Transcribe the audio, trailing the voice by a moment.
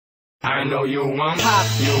I know you want pop,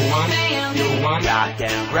 you want rock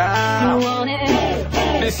and roll. You want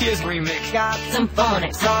it? This year's remix Got some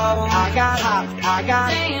phonics. soul. I got pop, I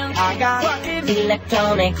got rockin'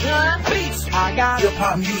 Electronic. beats. I got your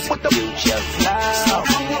pop music with the future flow. So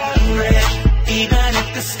don't worry, even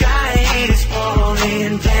if the sky is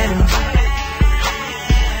falling down.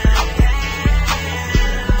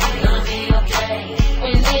 Gonna be okay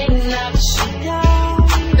when it knocks you down.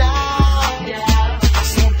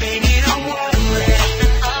 So baby, don't worry.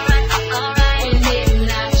 Alright, when it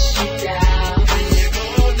knocks you down. When you go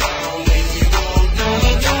down, don't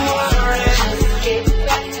need to worry. Just get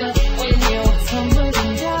back up when you're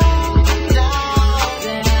tumbling down.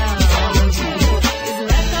 It's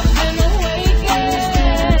like I've been awakened.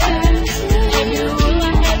 If you rule,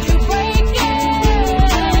 I had to break it.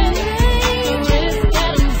 So just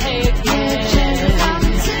let 'em take it.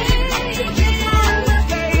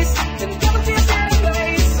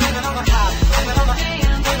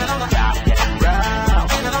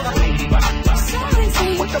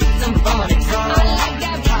 Some phonics. I like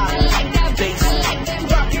that pop, I like that bass, I like that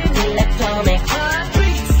rockin' electronic.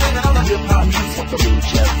 Your pop music with the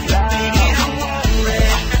future flow. Baby, don't worry.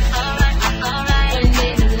 Alright,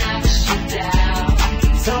 when it knocks you down.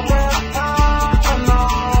 Somewhere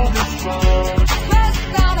along this road. First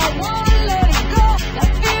thought I wanna let it go. I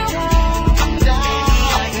feel down.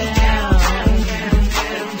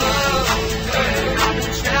 I've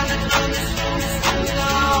been traveling on this road so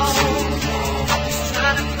long. Just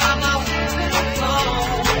trying to find my way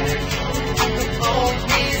home. Oh,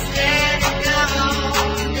 please let it go,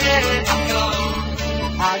 let it go.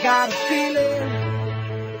 I got a feeling.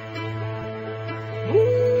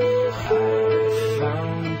 Ooh, I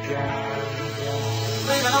found God.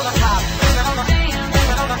 Living on the top, living on the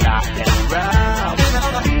Rock and roll.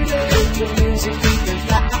 the music we can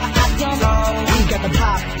fly. We got the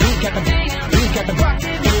pop, we got the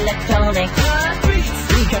rockin' Electronic. beats.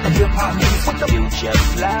 We got the hip hop music with the future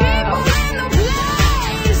flow.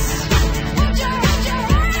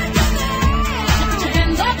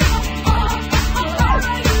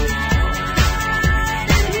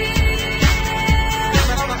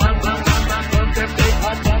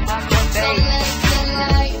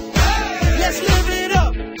 Let's live it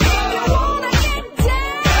up.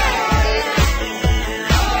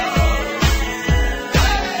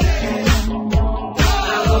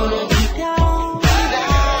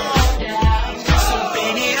 So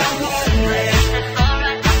baby, don't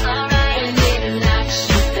worry.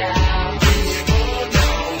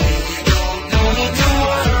 Don't need to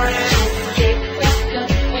worry.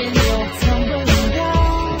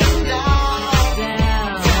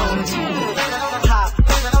 Pop,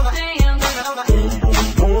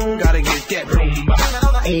 Boom, gotta get that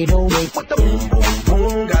rumba. 808 with the boom, boom,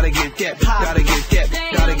 boom. Gotta get that, gotta get that,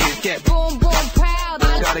 gotta get that. Boom, boom, proud.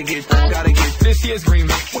 Gotta get this year's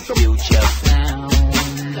remix with the future sound.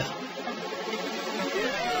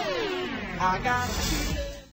 I got